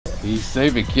He's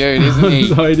super cute, isn't he?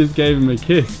 Zoe just gave him a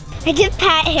kiss. I just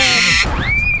pat him.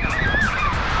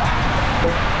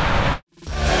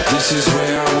 This is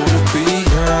where I wanna be,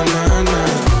 nah, nah,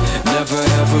 nah. Never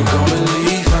ever gonna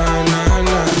leave, nah, nah,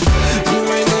 nah. You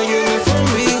ain't gonna live for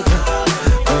me.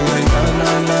 I'm like, nah,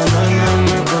 nah, nah, nah,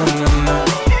 nah, nah, nah.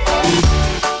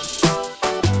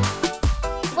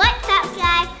 What's up,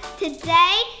 guys?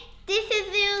 Today, this is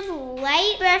Zu's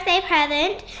late birthday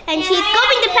present, and she's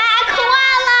going to pet a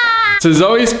koala. So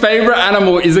Zoe's favorite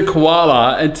animal is a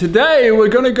koala, and today we're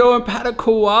gonna go and pat a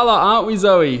koala, aren't we,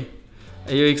 Zoe?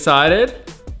 Are you excited?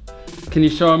 Can you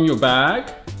show him your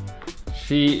bag?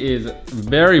 She is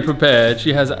very prepared.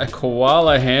 She has a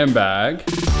koala handbag.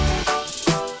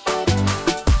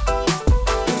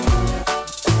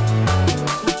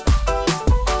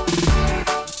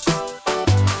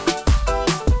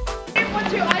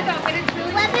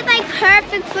 Weather's like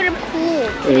perfect for the pool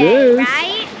It today, is.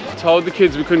 right? I told the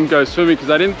kids we couldn't go swimming because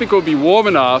I didn't think it would be warm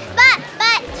enough. But when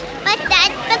we got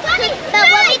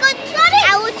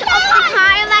out of the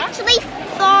car, it was actually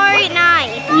so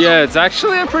nice. Yeah, it's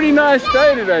actually a pretty nice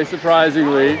day today,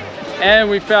 surprisingly. And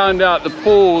we found out the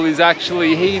pool is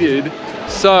actually heated.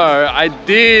 So I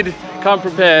did come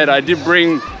prepared. I did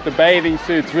bring the bathing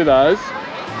suits with us.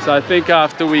 So I think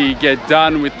after we get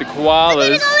done with the koalas.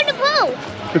 We're gonna go in the pool.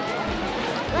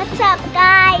 What's up,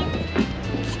 guys?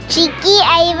 Cheeky,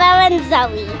 Ava, and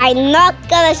Zoe. I'm not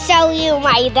gonna show you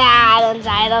my dad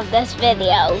inside of this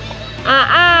video.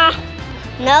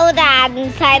 No dad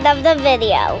inside of the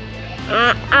video.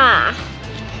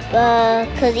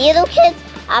 Because little kids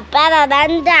are better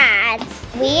than dads.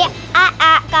 We are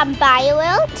at Gumbaya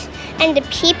World, and the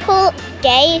people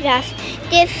gave us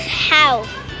this house,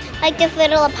 like this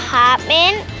little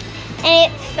apartment, and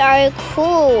it's so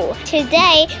cool.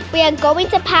 Today, we are going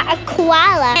to pet a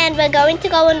koala, and we're going to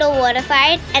go on the water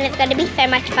slide, and it's gonna be so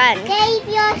much fun. Save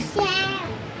yourself.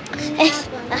 It's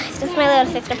just my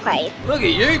little sister playing. Look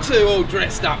at you two all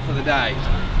dressed up for the day.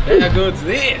 How good's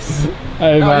this?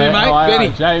 Hey, How are you, mate? How are you?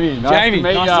 Benny. Jamie, nice to meet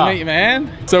nice ya. to meet you,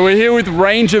 man. So we're here with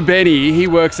Ranger Benny. He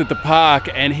works at the park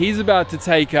and he's about to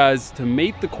take us to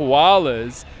meet the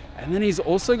koalas. And then he's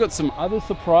also got some other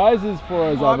surprises for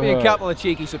us. Might I've be a heard. couple of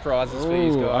cheeky surprises for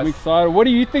you Ooh, guys. I'm excited. What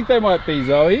do you think they might be,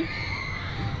 Zoe?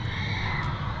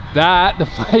 That, the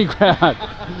playground.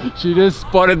 She just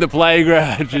spotted the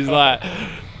playground. She's like,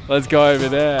 let's go over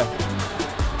there.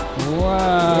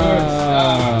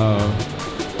 Wow.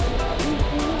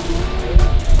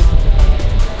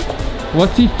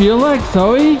 What's he feel like,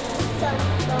 Zoe?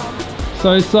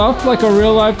 So soft, like a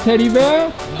real life teddy bear?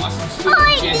 Nice and super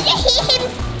Oh, did gentle. you hear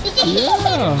him? Did you hear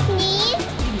him sneeze?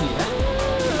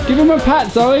 Give him a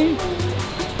pat, Zoe. It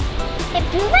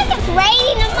feels like it's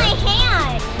raining on my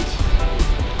hand.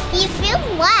 He feels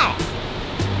wet.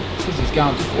 Because he's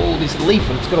going through all this leaf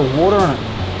and it's got a water on it.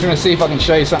 I'm going to see if I can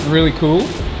show you something really cool.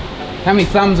 How many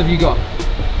thumbs have you got?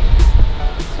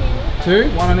 Two?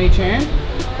 One on each hand?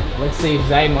 Let's see if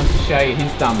Zane wants to show you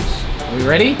his thumbs. Are we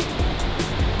ready?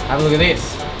 Have a look at this.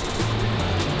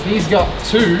 He's got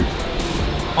two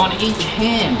on each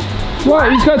hand.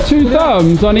 What? He's got two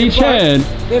thumbs on each hand.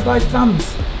 They're both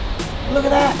thumbs. Look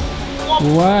at that.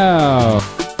 Wow.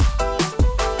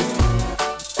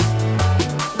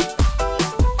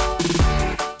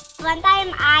 One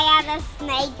time I had a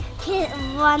snake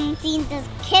wanting to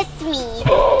kiss me.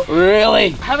 Really? I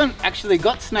haven't actually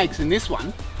got snakes in this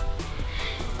one,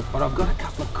 but I've got a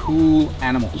couple of cool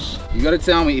animals. You got to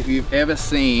tell me if you've ever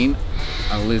seen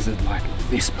a lizard like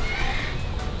this before.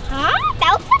 Huh?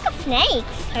 That looks like a snake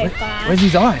so far. Where's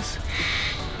his eyes?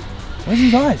 Where's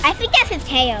his eyes? I think that's his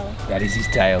tail. That is his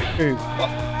tail.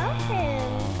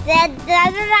 That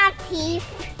doesn't have teeth.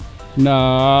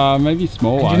 Nah, maybe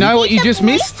small Did ones. you know what you It's a just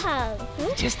blue missed? tongue.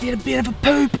 Just did a bit of a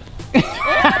poop.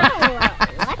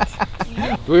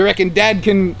 What? Do we reckon Dad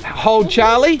can hold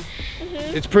Charlie?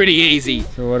 It's pretty easy.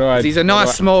 So what do I? He's a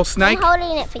nice small snake. I'm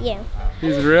holding it for you.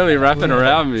 He's really wrapping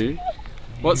around me.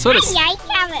 What sort of I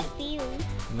have it for you.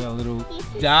 Got a little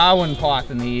Darwin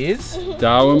python he is.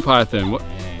 Darwin python? What?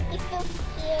 It's so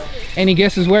cute. Any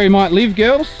guesses where he might live,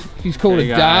 girls? He's called Hey, a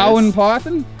guys. Darwin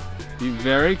python. Be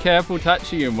very careful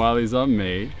touching him while he's on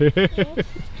me.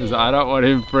 Because I don't want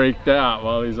him freaked out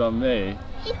while he's on me.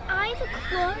 His eyes are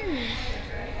closed.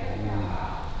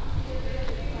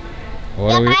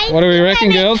 What do we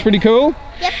reckon, girls? Pretty cool?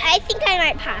 Yep, I think I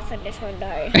might pass on this one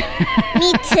though.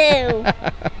 Me too.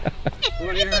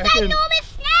 What do This you is an reckon? enormous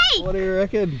snake! What do you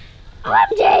reckon?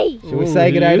 OMG! Shall we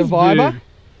say good day to Viber?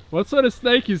 What sort of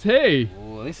snake is he?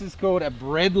 Oh, this is called a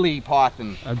Bredley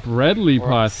python. A Bredley Or a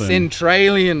python.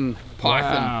 Centralian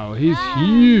python. Wow, he's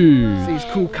huge. See his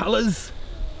cool colours?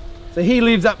 So he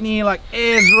lives up near like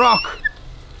Ayers Rock.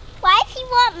 Why does he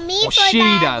want me Or so she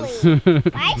badly? does.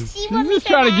 Why does she She's want me just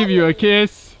so trying to give you a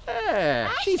kiss.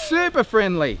 Yeah, she's super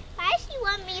friendly. Why does she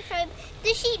want me so?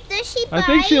 Does she bite? I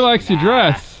think she likes your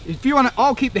dress. If you want to,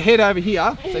 I'll keep the head over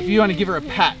here. So if you want to give her a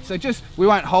pat, so we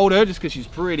won't hold her just because she's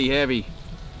pretty heavy.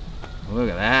 Look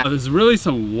at that. Oh, there's really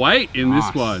some weight in Nice.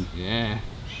 this one. Yeah.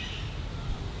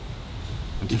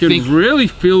 You can really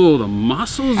feel all the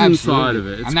muscles inside of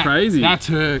it. It's And crazy. That's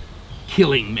her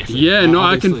killing method. Yeah, no,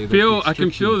 I Obviously, can the feel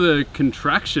constriction. the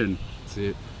contraction. That's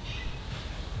it.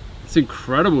 It's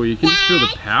incredible. You can just feel the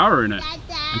power in it.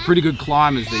 And pretty good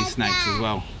climbers, these snakes as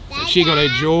well. So she got her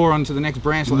jaw onto the next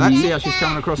branch like that. See how she's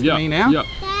coming across to me now? Yep.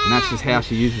 And that's just how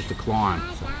she uses to climb.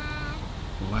 So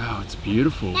Wow, it's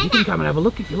beautiful. you can come and have a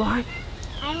look if you like.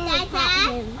 I want to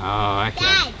pat him. Oh,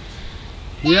 okay.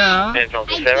 Yeah. I dare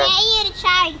you to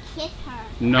try and kiss her.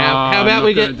 No. How I'm about not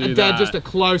we gonna get do Dad that. just a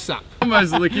close-up?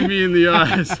 Almost licking me in the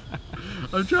eyes.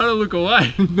 I'm trying to look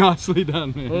away. Nicely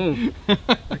done, man. Oh.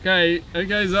 Okay,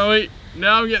 Zoe.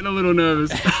 Now I'm getting a little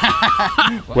nervous.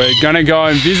 We're gonna go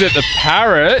and visit the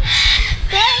parrot.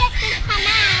 Come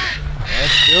out.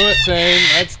 Let's do it, team.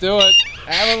 Let's do it.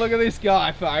 Have a look at this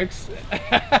guy, folks.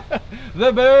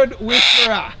 The bird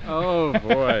whisperer. Oh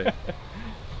boy.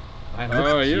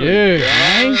 Oh, you, you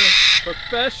man.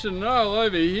 professional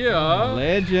over here.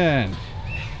 Legend.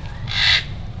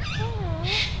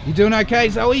 You doing okay,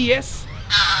 Zoe? Yes?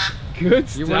 Good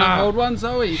stuff. You want to hold one,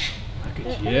 Zoe? Look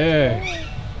at you.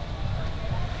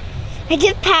 I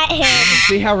just pat him.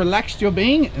 See how relaxed you're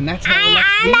being? And that's how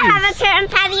relaxed he And I have a is. turn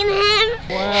patting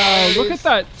him. Wow, look at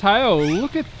that tail.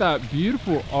 Look at that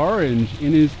beautiful orange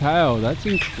in his tail. That's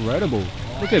incredible.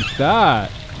 Look at that.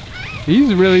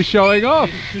 He's really showing off.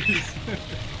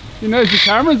 He knows the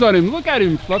camera's on him. Look at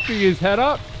him fluffing his head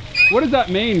up. What does that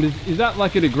mean? Is that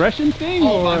like an aggression thing?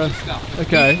 Whole or bunch of stuff.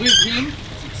 Okay. With him,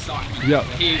 it's excitement. Yep.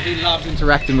 He loves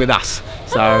interacting with us.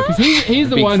 So He's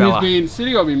the big one fella. who's been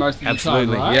sitting on me most of the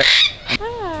Absolutely, time, right? yeah.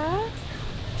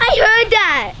 I heard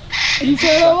that. He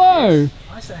said hello.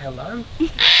 I say hello.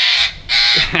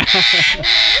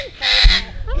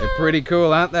 They're pretty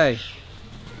cool, aren't they?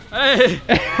 Hey,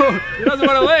 he doesn't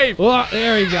want to leave. Oh,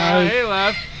 there he goes. He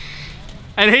left.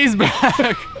 And he's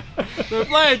back. We're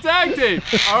playing tag team.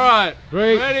 All right.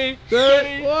 Ready,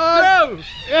 steady, go.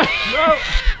 Go.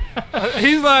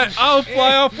 He's like, I'll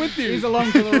fly off with you. He's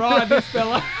along for the ride, this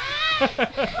fella.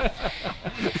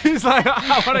 He's like,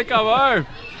 I want to come home.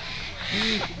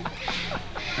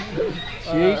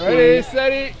 Ready,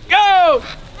 steady, go.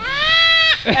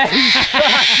 And he's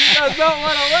back. He does not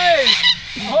want to leave.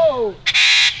 Oh,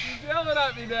 he's yelling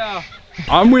at me now.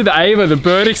 I'm with Ava. The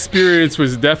bird experience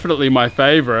was definitely my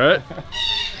favorite.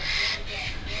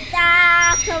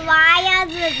 The koalas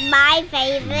was my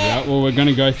favorite. Yeah, well, we're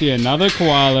gonna go see another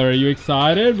koala. Are you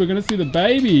excited? We're gonna see the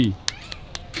baby.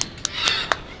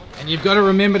 And you've got to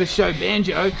remember to show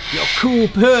Banjo your cool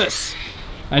purse.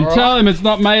 And tell him it's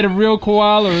not made of real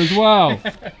koala as well.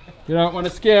 You don't want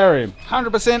to scare him.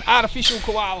 100% artificial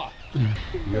koala.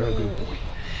 You're a good boy.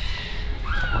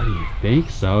 What do you think,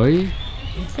 Zoe?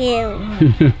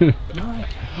 Cute. Come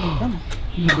on.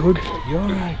 You're good. You're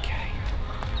okay.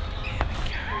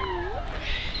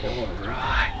 There we go. All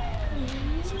right.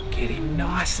 So get him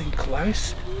nice and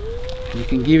close. You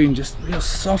can give him just real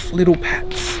soft little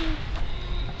pats.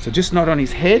 So just not on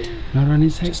his head, Not on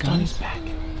his head, just on his back.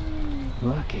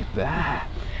 Look at that.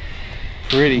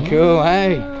 Pretty cool,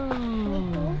 hey?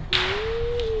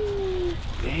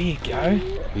 There you go.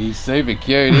 He's super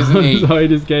cute, isn't he? Zoe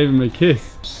just gave him a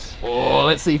kiss. Oh,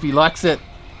 let's see if he likes it.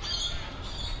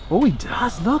 Oh, he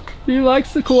does, look. He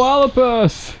likes the koala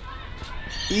purse.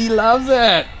 He loves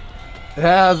it.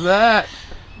 How's that?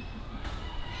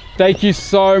 Thank you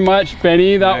so much,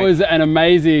 Benny. That Mate. was an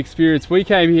amazing experience. We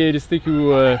came here just thinking we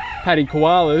were patting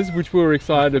koalas, which we were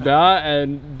excited about,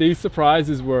 and these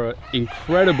surprises were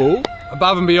incredible.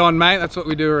 Above and beyond, mate. That's what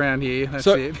we do around here. That's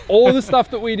So it. all the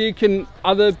stuff that we did, can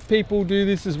other people do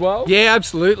this as well? Yeah,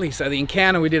 absolutely. So the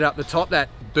encounter we did up the top, that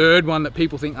bird one that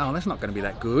people think, oh, that's not going to be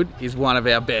that good, is one of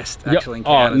our best actual Yep.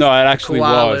 encounters. Oh, no, it The actually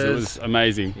was. It koalas, was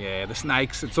amazing. Yeah, the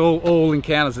snakes. It's all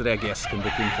encounters that our guests can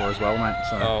book in for as well, mate.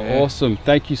 So, Oh, yeah. awesome.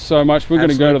 Thank you so much. We're going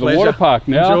to go to the Absolute water pleasure. park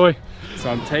now. Enjoy. So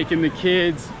I'm taking the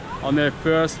kids on their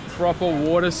first proper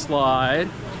water slide.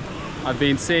 I've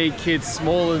been seeing kids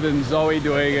smaller than Zoe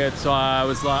doing it, so I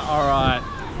was like, all right,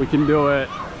 we can do it.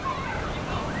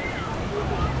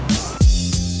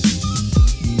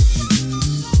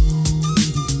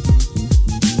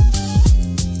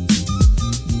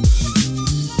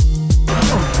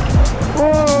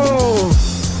 Whoa!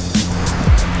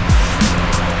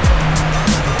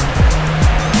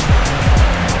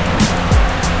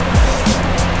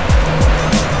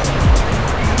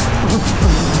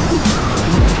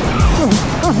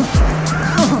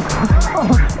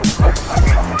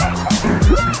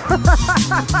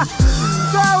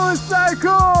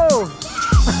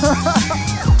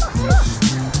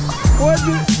 What's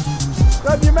it?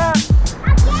 Grab your mat.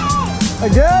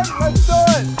 Again? Let's do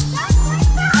it.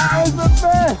 That was the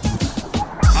best.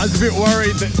 I was a bit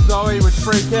worried that Zoe would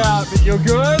freak out, but you're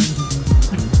good?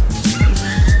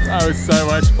 That was so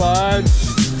much fun.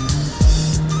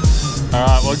 All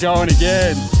right, we're going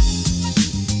again.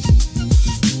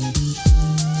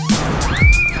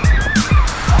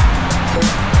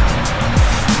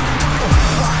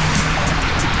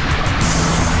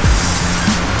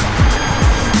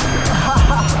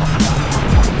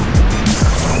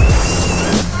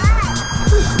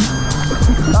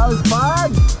 That was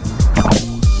fun.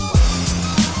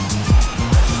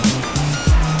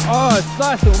 Oh, it's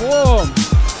nice and warm.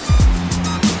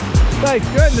 Thank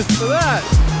goodness for that.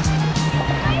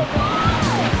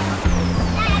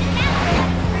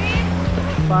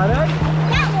 Pardon?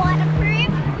 That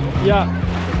waterproof? Yeah.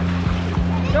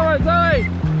 Come on, Zoe.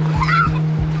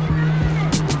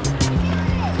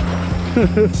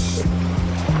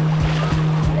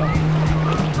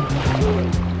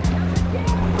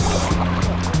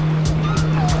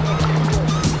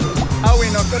 Oh,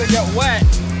 we're not gonna get wet.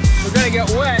 We're gonna get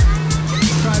wet.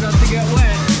 Try not to get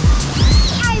wet.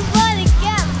 I want to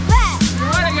get wet. You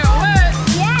wanna get wet?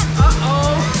 Yeah.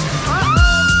 Uh-oh.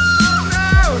 Uh-oh.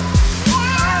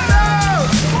 Oh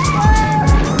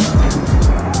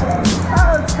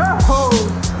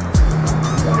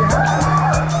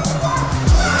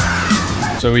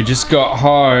no. So we just got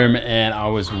home and I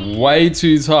was way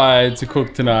too tired to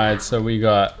cook tonight, so we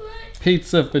got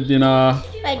pizza for dinner.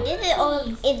 Wait,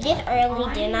 is this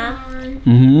early dinner?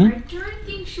 Mm-hmm. I don't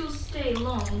think she'll stay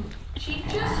long. She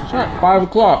just It's at 5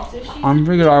 o'clock. I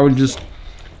figured I would just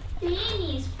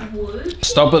Beanie's wood.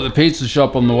 stop at the pizza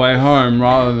shop on the way home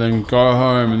rather than go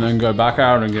home and then go back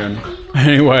out again.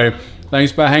 Anyway,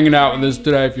 thanks for hanging out with us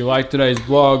today. If you liked today's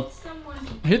vlog,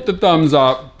 hit the thumbs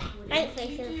up. Thanks for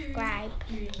subscribe.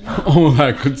 All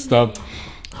that good stuff.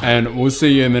 And we'll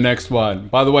see you in the next one.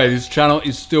 By the way, this channel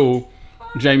is still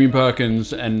Jamie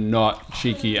Perkins and not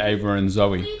Cheeky, Ava and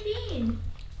Zoe.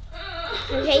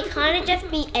 Okay, kind of just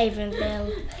be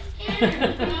Avonville.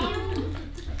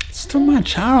 It's still my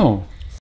channel.